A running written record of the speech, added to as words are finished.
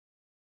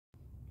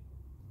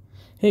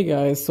Hey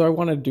guys, so I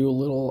want to do a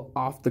little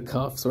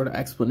off-the-cuff sort of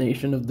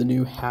explanation of the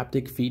new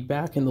haptic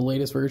feedback in the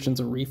latest versions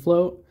of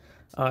Refloat.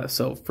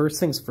 So first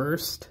things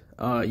first,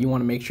 you want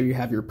to make sure you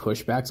have your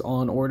pushbacks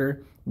all in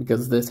order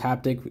because this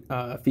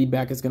haptic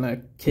feedback is going to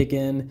kick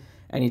in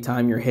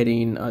anytime you're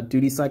hitting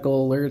duty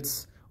cycle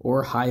alerts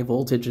or high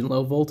voltage and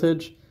low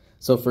voltage.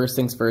 So first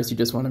things first, you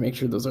just want to make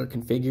sure those are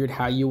configured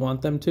how you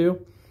want them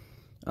to.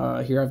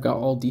 Here I've got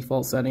all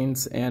default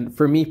settings, and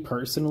for me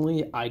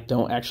personally, I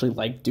don't actually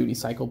like duty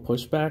cycle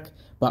pushback,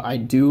 but I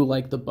do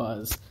like the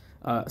buzz.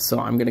 So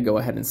I'm going to go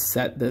ahead and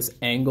set this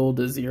angle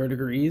to 0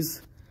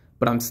 degrees,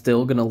 but I'm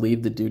still going to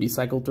leave the duty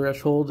cycle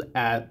threshold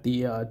at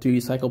the duty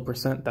cycle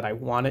percent that I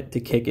want it to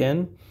kick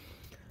in.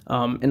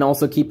 And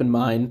also keep in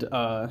mind,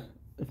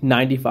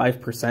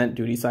 95%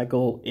 duty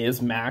cycle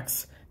is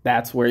max.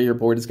 That's where your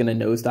board is going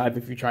to nosedive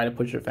if you try to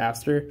push it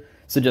faster.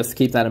 So just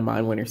keep that in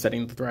mind when you're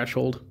setting the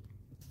threshold.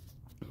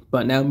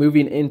 But now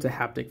moving into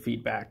haptic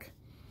feedback.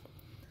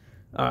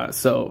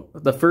 So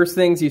the first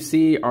things you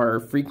see are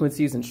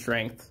frequencies and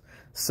strength.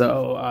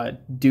 So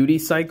duty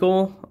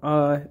cycle,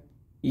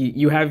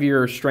 you have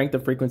your strength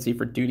and frequency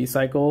for duty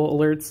cycle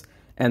alerts,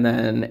 and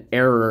then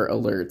error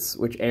alerts,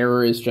 which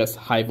error is just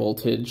high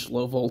voltage,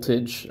 low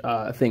voltage,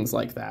 things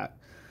like that.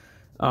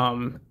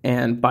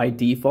 And by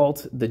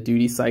default, the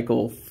duty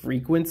cycle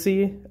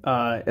frequency,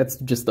 it's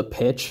just the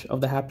pitch of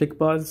the haptic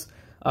buzz.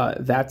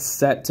 That's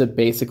set to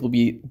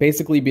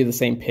basically be the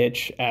same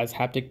pitch as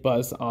haptic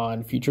buzz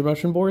on future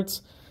motion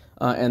boards.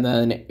 And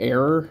then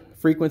error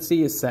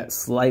frequency is set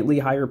slightly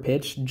higher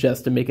pitch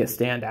just to make it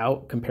stand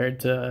out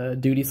compared to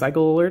duty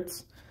cycle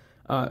alerts.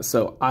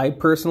 So I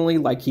personally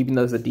like keeping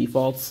those at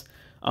defaults.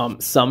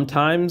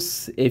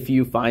 Sometimes if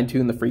you fine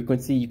tune the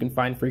frequency, you can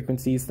find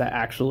frequencies that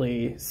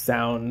actually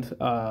sound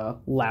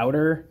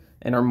louder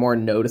and are more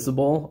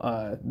noticeable.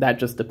 That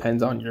just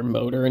depends on your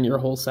motor and your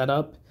whole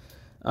setup.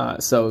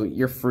 So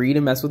you're free to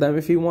mess with them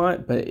if you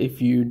want, but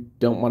if you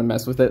don't want to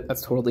mess with it,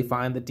 that's totally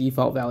fine. The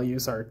default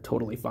values are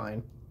totally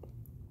fine.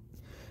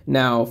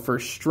 Now for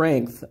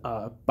strength,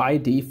 by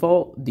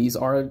default, these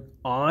are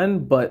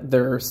on, but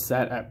they're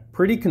set at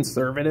pretty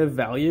conservative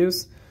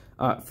values.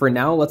 For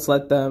now, let's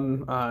let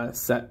them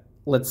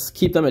let's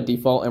keep them at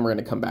default, and we're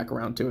going to come back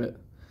around to it.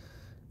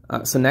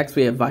 So next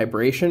we have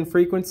vibration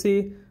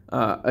frequency.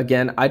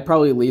 Again, I'd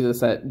probably leave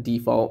this at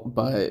default,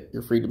 but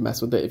you're free to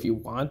mess with it if you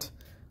want.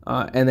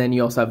 And then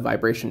you also have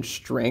vibration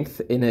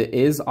strength, and it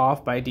is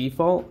off by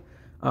default,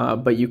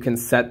 but you can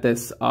set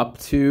this up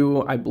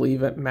to, I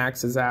believe it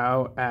maxes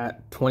out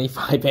at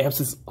 25 amps.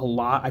 Is a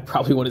lot. I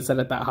probably wouldn't set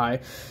it that high.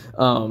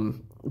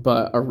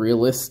 But a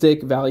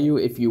realistic value,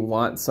 if you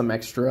want some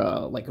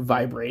extra like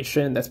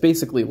vibration, that's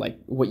basically like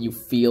what you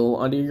feel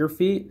under your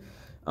feet,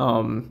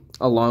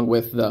 along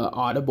with the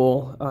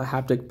audible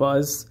haptic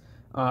buzz.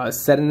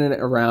 Setting it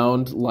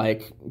around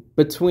like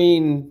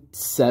between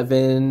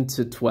 7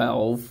 to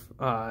 12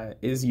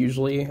 is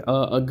usually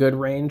a good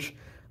range,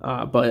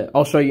 but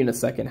I'll show you in a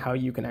second how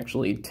you can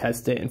actually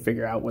test it and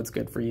figure out what's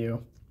good for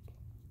you.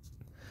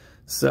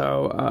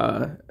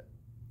 So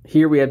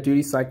here we have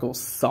duty cycle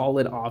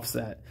solid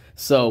offset.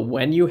 So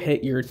when you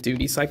hit your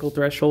duty cycle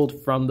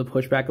threshold from the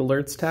pushback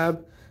alerts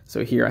tab,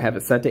 so here I have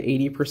it set to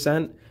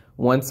 80%.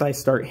 Once I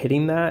start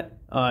hitting that,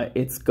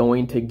 it's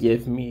going to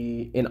give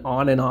me an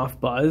on and off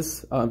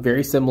buzz,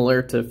 very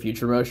similar to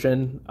future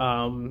motion,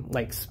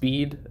 like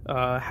speed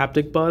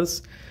haptic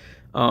buzz.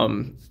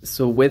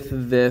 So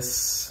with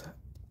this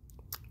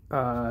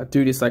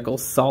duty cycle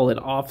solid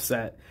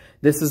offset,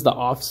 this is the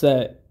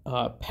offset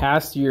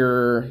past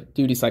your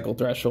duty cycle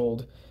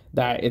threshold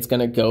that it's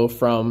going to go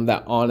from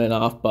that on and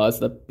off buzz,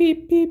 the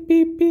beep, beep,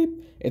 beep, beep.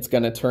 It's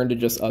going to turn to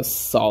just a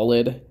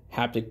solid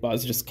haptic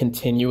buzz, just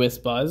continuous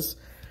buzz.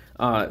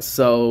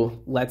 So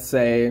let's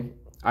say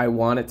I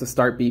want it to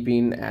start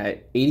beeping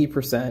at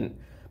 80%,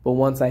 but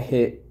once I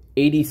hit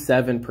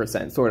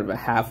 87%, sort of a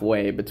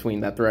halfway between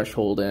that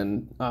threshold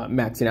and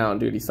maxing out on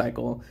duty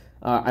cycle,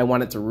 I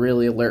want it to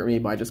really alert me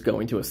by just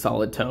going to a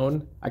solid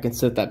tone. I can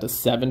set that to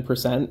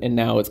 7%, and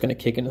now it's going to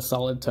kick in a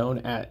solid tone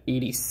at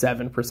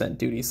 87%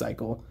 duty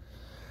cycle.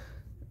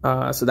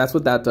 So that's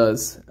what that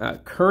does.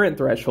 Current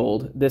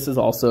threshold, this is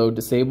also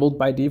disabled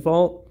by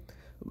default.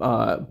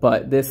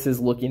 But this is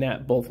looking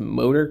at both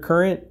motor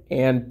current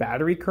and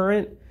battery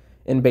current,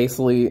 and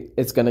basically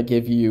it's going to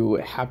give you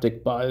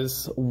haptic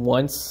buzz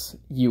once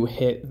you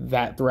hit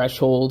that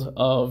threshold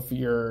of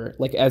your,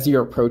 like as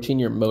you're approaching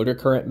your motor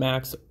current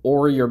max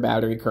or your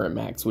battery current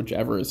max,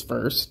 whichever is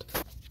first.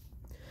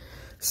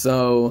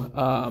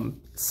 So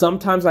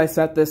sometimes I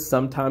set this,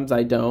 sometimes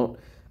I don't.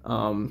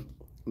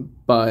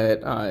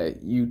 But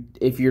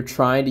if you're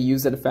trying to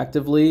use it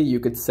effectively, you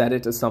could set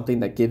it to something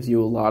that gives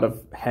you a lot of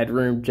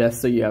headroom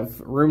just so you have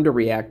room to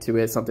react to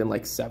it, something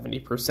like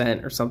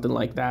 70% or something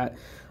like that.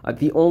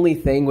 The only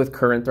thing with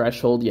current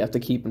threshold you have to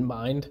keep in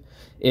mind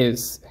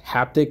is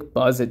haptic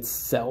buzz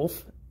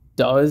itself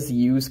does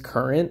use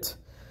current.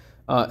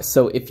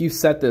 So if you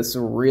set this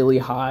really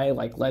high,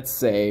 like let's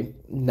say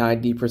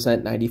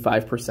 90%,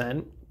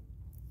 95%,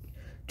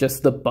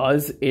 just the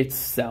buzz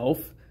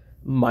itself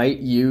might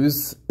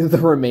use the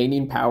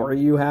remaining power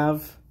you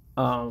have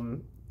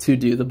to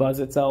do the buzz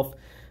itself.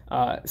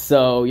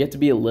 So you have to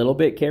be a little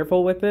bit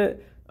careful with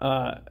it.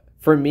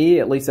 For me,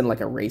 at least in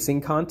like a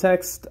racing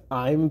context,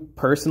 I'm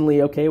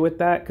personally okay with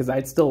that because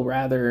I'd still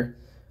rather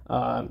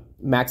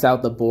max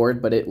out the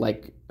board, but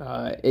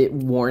it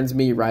warns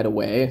me right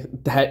away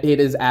that it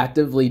is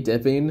actively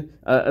dipping,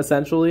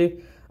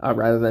 essentially,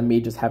 rather than me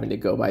just having to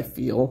go by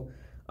feel.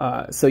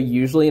 So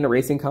usually in a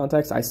racing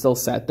context, I still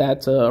set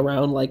that to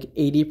around like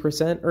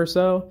 80% or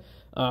so.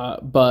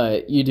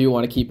 But you do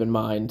want to keep in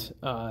mind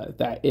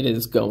that it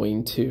is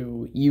going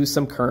to use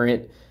some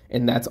current,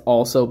 and that's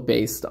also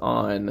based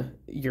on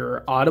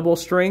your audible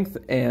strength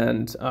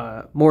and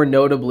more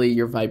notably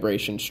your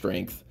vibration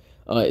strength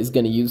is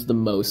going to use the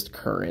most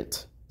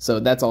current. So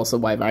that's also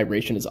why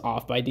vibration is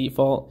off by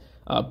default,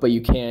 but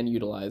you can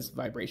utilize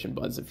vibration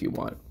buzz if you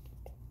want.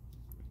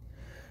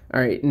 All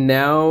right,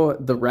 now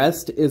the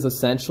rest is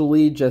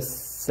essentially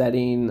just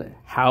setting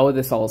how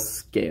this all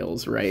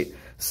scales, right?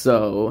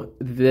 So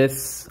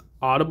this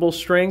audible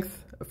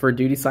strength for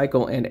duty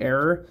cycle and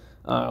error,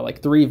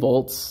 like 3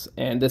 volts,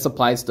 and this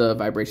applies to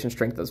vibration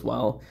strength as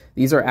well.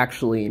 These are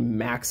actually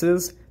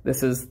maxes.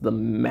 This is the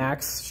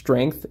max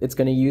strength it's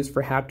going to use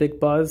for haptic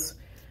buzz,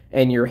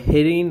 and you're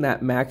hitting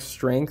that max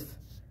strength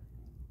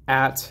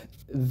at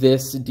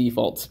this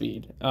default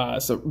speed.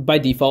 So by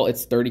default,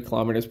 it's 30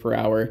 kilometers per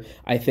hour.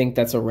 I think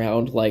that's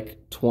around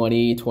like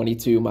 20,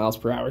 22 miles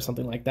per hour,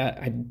 something like that.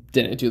 I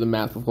didn't do the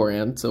math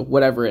beforehand, so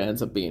whatever it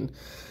ends up being.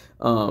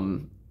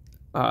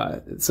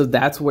 So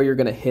that's where you're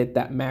going to hit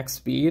that max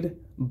speed,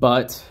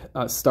 but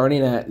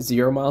starting at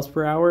 0 miles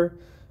per hour,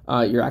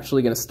 you're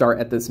actually going to start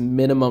at this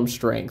minimum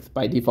strength.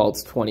 By default,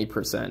 it's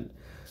 20%.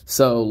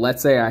 So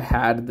let's say I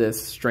had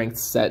this strength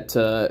set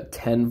to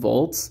 10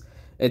 volts.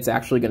 It's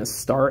actually going to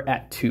start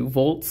at 2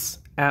 volts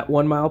at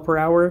 1 mile per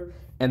hour.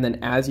 And then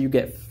as you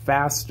get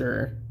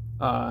faster,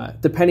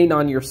 depending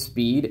on your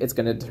speed, it's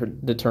going to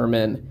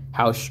determine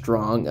how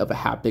strong of a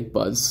haptic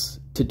buzz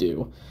to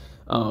do.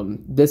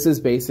 This is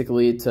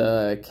basically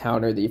to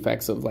counter the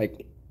effects of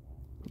like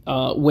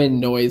wind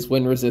noise,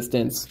 wind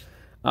resistance,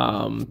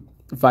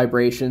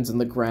 vibrations in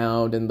the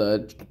ground, in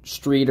the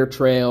street or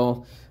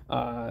trail.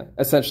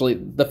 Essentially,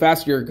 the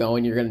faster you're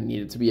going, you're going to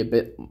need it to be a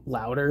bit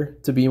louder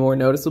to be more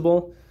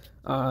noticeable.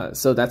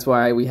 So that's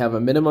why we have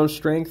a minimum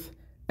strength.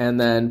 And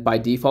then by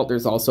default,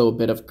 there's also a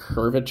bit of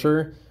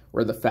curvature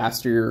where the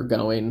faster you're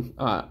going,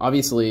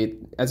 obviously,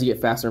 as you get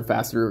faster and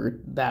faster,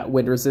 that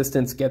wind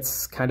resistance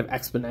gets kind of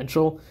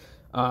exponential.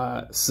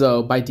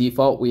 So by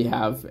default, we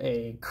have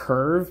a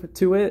curve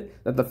to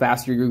it that the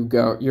faster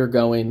you're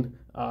going,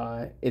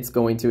 it's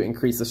going to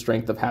increase the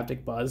strength of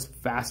haptic buzz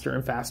faster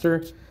and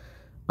faster.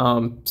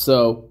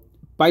 So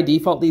by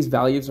default, these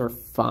values are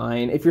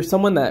fine. If you're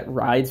someone that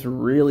rides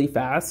really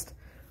fast,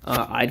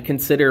 I'd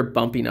consider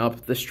bumping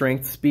up the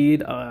strength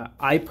speed.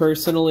 I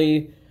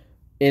personally,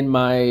 in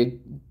my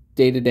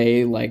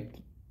day-to-day, like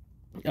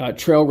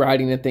trail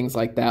riding and things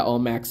like that, I'll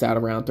max out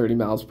around 30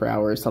 miles per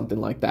hour or something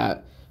like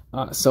that.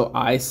 So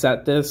I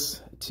set this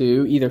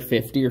to either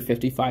 50 or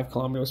 55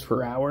 kilometers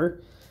per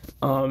hour.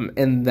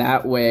 And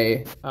that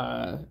way,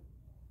 I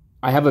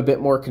have a bit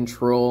more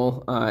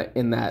control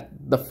in that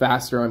the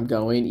faster I'm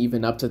going,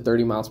 even up to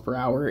 30 miles per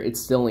hour, it's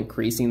still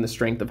increasing the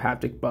strength of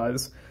haptic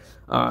buzz.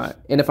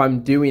 And if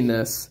I'm doing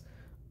this,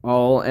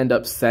 I'll end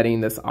up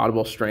setting this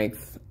audible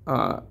strength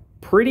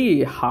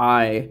pretty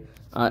high.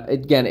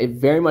 Again, it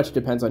very much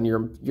depends on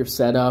your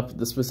setup,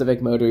 the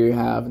specific motor you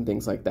have, and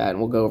things like that. And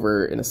we'll go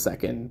over in a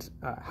second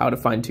how to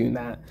fine tune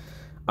that.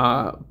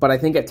 But I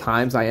think at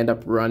times I end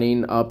up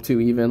running up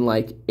to even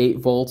like 8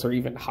 volts or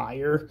even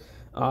higher,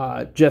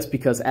 just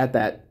because at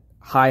that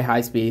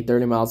high speed,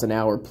 30 miles an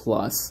hour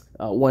plus,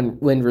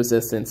 wind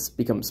resistance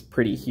becomes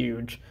pretty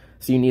huge.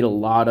 So you need a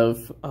lot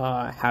of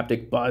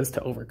haptic buzz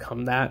to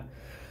overcome that.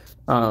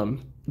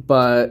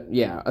 But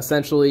yeah,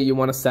 essentially you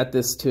want to set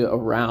this to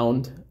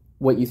around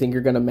what you think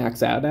you're going to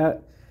max out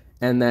at,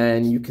 and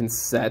then you can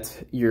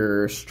set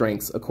your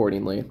strengths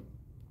accordingly.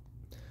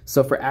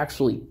 So for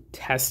actually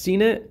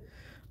testing it,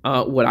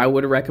 what I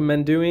would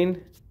recommend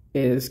doing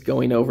is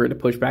going over to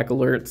pushback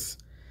alerts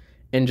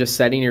and just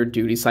setting your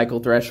duty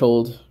cycle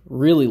threshold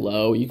really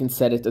low. You can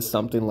set it to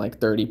something like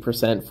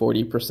 30%,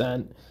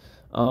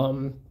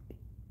 40%.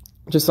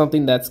 Just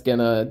something that's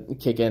gonna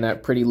kick in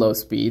at pretty low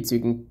speeds. So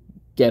you can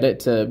get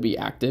it to be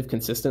active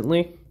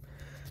consistently.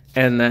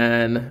 And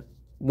then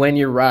when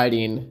you're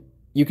riding,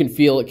 you can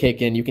feel it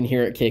kick in, you can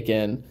hear it kick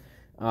in,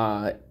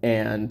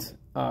 and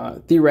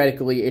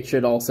theoretically it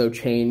should also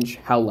change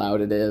how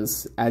loud it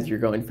is as you're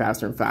going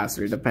faster and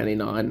faster,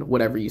 depending on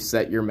whatever you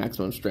set your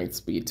maximum strength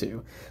speed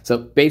to. So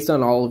based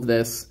on all of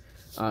this,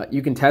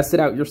 you can test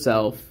it out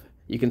yourself.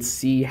 You can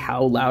see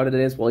how loud it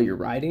is while you're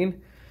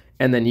riding,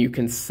 and then you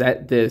can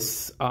set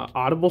this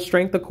audible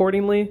strength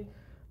accordingly.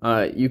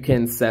 You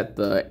can set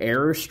the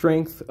error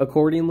strength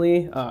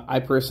accordingly. I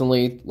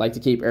personally like to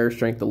keep error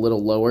strength a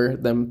little lower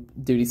than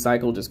duty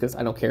cycle just because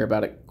I don't care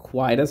about it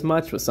quite as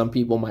much, but some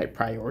people might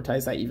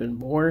prioritize that even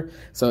more.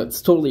 So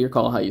it's totally your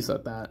call how you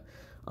set that.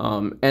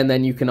 And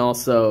then you can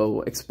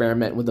also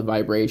experiment with the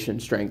vibration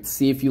strength.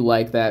 See if you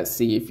like that,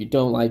 see if you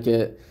don't like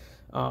it,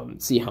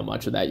 see how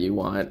much of that you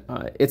want.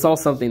 It's all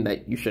something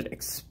that you should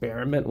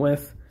experiment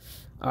with.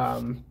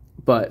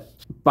 But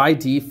by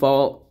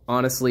default,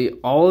 honestly,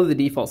 all of the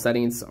default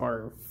settings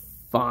are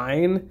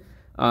fine.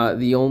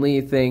 The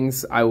only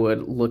things I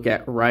would look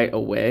at right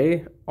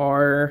away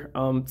are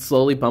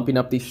slowly bumping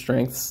up these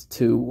strengths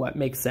to what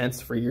makes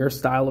sense for your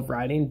style of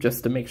riding,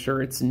 just to make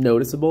sure it's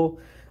noticeable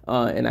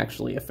and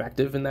actually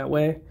effective in that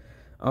way.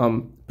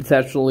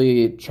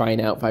 Potentially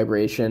trying out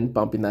vibration,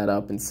 bumping that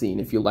up and seeing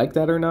if you like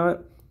that or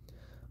not.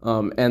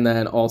 And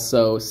then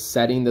also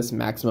setting this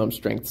maximum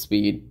strength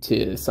speed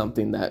to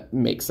something that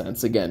makes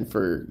sense, again,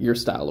 for your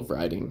style of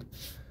riding.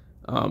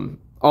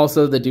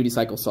 Also, the duty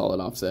cycle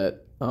solid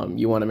offset.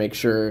 You want to make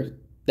sure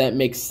that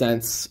makes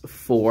sense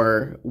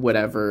for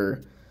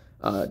whatever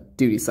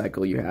duty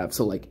cycle you have.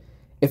 So, like,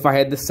 if I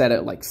had this set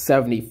at like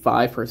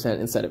 75%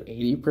 instead of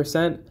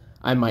 80%,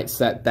 I might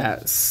set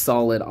that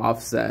solid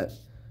offset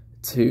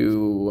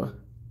to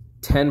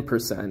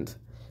 10%.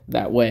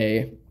 That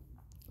way,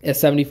 at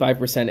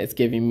 75%, it's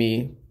giving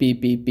me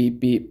beep, beep, beep,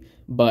 beep.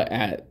 But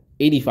at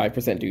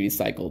 85% duty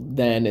cycle,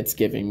 then it's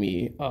giving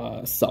me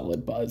a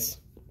solid buzz.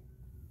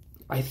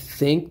 I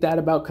think that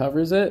about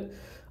covers it.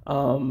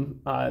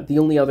 The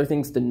only other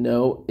things to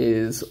note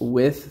is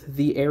with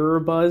the error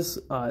buzz,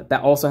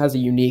 that also has a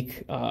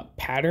unique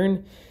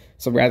pattern.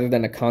 So rather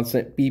than a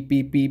constant beep,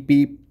 beep, beep,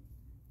 beep,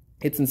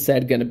 it's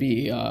instead going to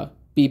be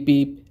beep,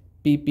 beep,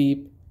 beep,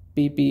 beep,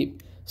 beep,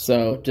 beep.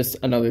 So just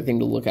another thing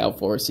to look out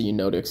for so you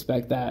know to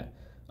expect that.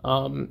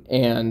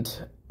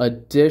 And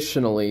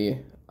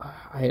additionally,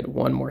 I had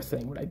one more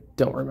thing, but I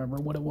don't remember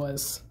what it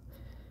was.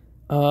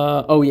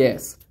 Oh,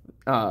 yes.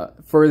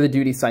 For the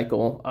duty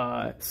cycle,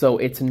 so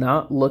it's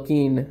not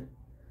looking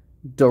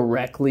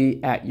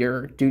directly at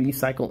your duty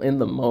cycle in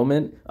the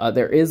moment.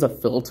 There is a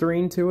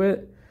filtering to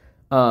it.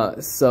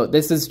 So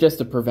this is just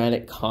to prevent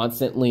it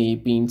constantly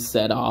being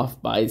set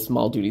off by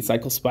small duty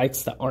cycle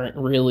spikes that aren't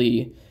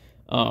really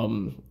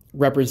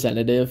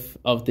representative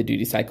of the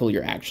duty cycle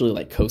you're actually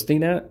like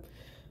coasting at.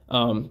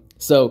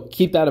 So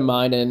keep that in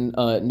mind and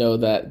know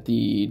that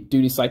the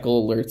duty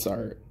cycle alerts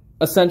are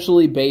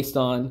essentially based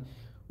on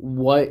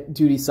what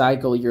duty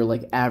cycle you're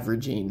like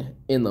averaging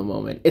in the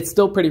moment. It's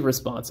still pretty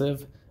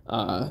responsive,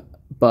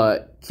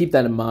 but keep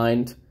that in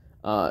mind.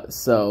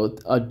 So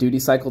a duty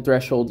cycle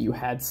threshold you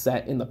had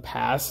set in the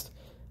past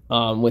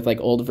with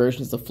like old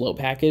versions of Float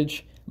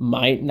package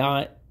might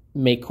not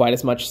make quite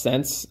as much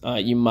sense.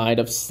 You might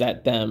have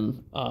set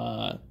them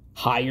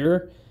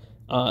higher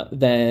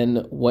than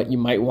what you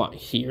might want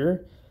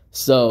here.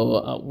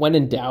 So when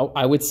in doubt,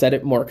 I would set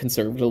it more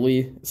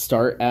conservatively.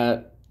 Start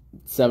at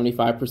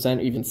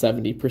 75%, even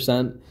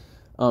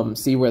 70%,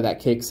 see where that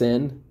kicks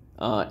in.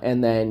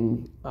 And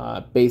then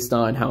based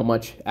on how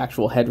much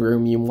actual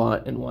headroom you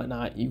want and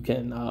whatnot, you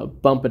can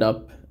bump it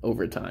up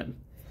over time.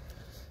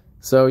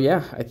 So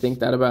yeah, I think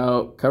that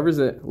about covers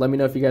it. Let me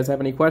know if you guys have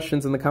any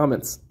questions in the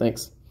comments.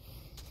 Thanks.